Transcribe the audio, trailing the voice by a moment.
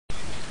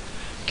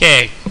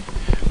Okay,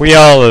 we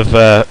all have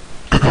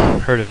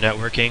heard of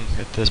networking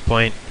at this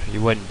point.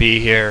 You wouldn't be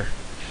here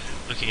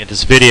looking at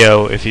this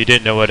video if you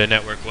didn't know what a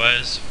network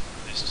was,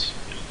 at least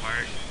in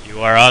part.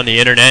 You are on the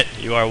internet.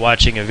 You are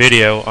watching a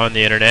video on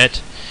the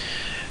internet.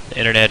 The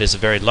internet is a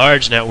very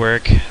large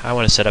network. I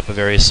want to set up a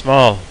very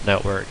small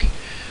network.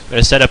 I'm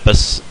going to set up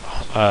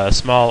a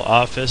small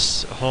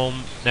office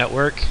home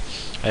network.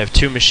 I have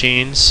 2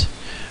 machines.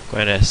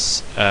 I'm going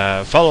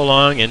to follow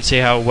along and see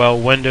how well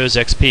Windows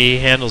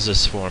XP handles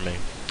this for me.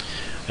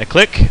 I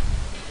click.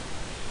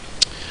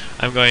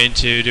 I'm going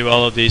to do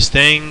all of these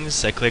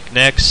things. I click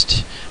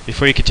next.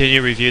 Before you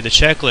continue, review the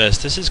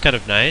checklist. This is kind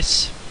of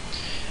nice.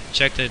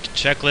 Check the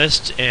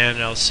checklist and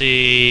I'll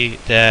see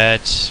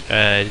that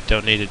I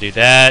don't need to do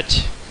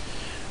that.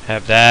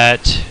 Have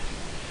that.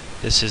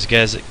 This is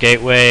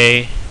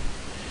gateway.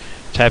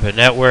 Type of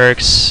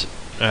networks.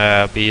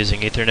 I'll be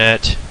using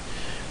Ethernet.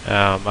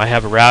 I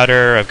have a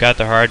router. I've got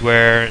the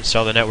hardware.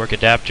 Install the network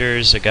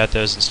adapters. I got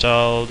those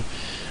installed.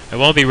 I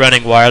won't be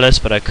running wireless,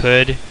 but I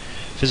could.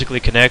 Physically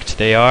connect.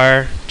 They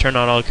are. Turn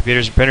on all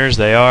computers and printers.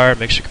 They are.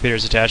 Make sure computer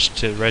is attached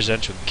to the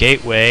residential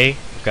gateway.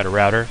 I've got a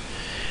router.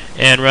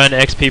 And run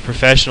XP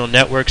Professional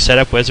Network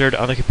Setup Wizard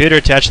on the computer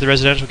attached to the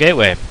residential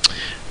gateway.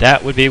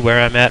 That would be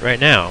where I'm at right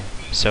now.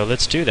 So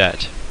let's do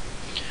that.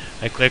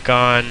 I click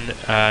on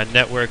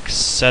Network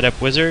Setup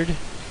Wizard.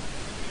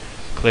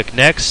 Click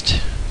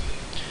Next.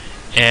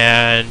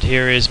 And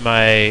here is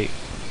my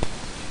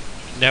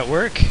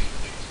network.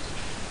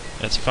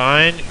 That's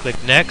fine. Click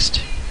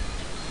Next.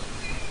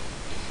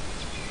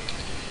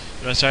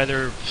 You must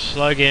either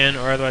plug in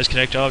or otherwise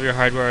connect all of your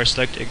hardware or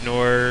select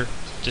Ignore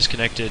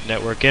Disconnected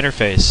Network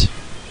Interface.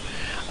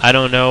 I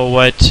don't know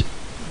what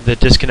the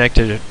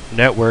disconnected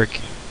network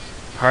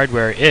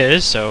hardware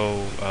is,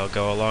 so I'll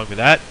go along with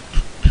that.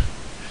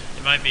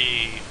 You might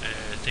be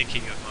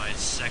thinking of my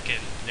second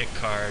NIC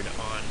card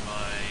on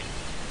my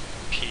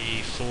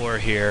P4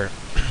 here.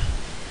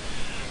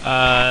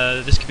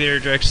 This computer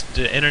directs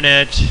the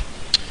internet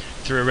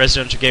through a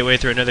residential gateway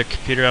through another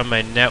computer on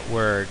my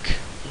network.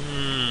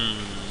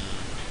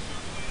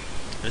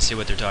 Let's see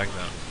what they're talking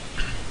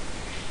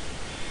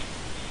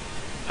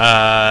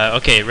about.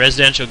 Okay,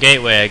 residential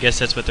gateway. I guess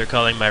that's what they're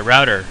calling my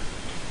router.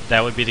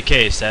 That would be the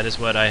case. That is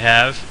what I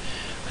have.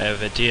 I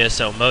have a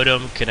DSL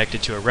modem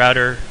connected to a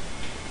router.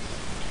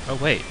 Oh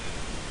wait,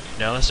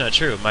 no, that's not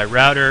true. My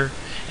router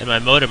and my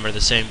modem are the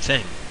same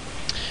thing.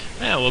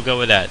 Well, we'll go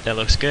with that. That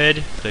looks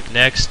good. Click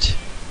Next.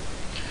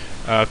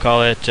 I'll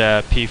call it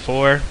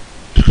P4.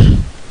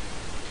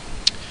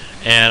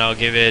 And I'll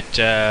give it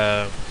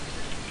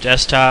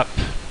desktop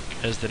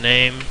as the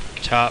name.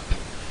 Top.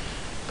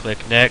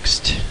 Click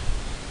Next.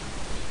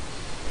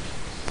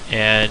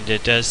 And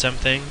it does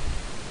something.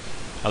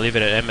 I'll leave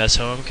it at MS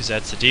Home because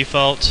that's the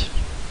default.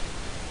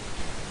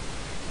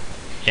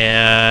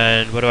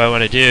 And what do I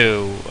want to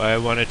do? I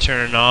want to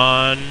turn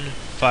on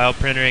file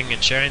printing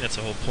and sharing. That's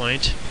the whole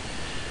point.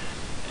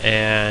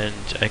 And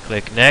I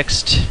click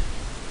Next.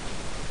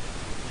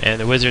 And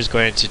the wizard's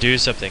going to do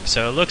something.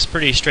 So it looks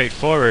pretty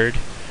straightforward.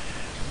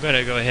 I'm going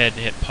to go ahead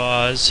and hit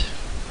pause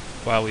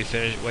while we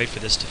wait for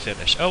this to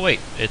finish. Oh wait,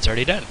 it's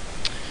already done.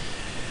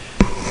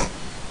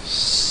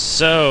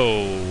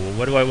 So,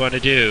 what do I want to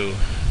do?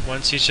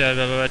 Once you turn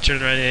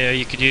around,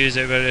 you could use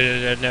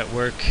a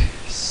network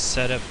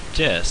setup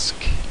disk.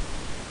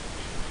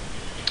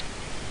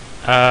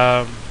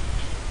 I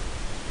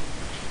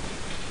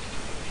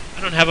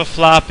don't have a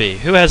floppy.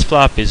 Who has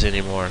floppies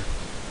anymore?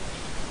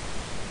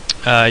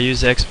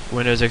 Use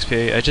Windows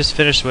XP. I just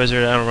finished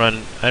Wizard.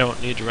 I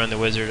don't need to run the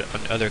Wizard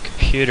on other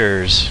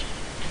computers.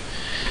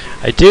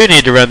 I do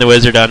need to run the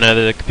Wizard on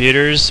other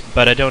computers,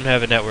 but I don't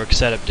have a network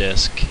setup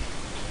disk.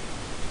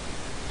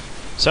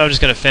 So I'm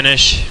just going to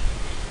finish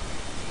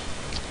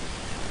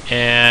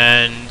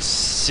and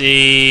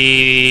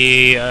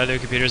see other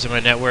computers on my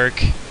network.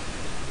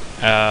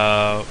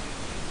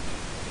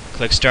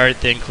 Click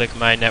Start, then click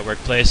My Network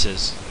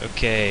Places.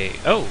 Okay.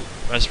 Oh,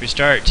 must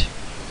restart.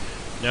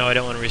 No, I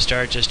don't want to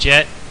restart just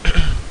yet,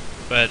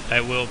 but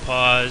I will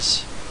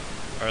pause,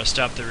 or I'll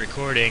stop the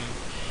recording,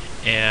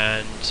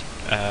 and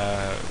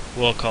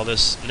we'll call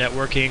this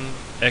Networking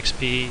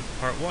XP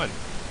Part 1.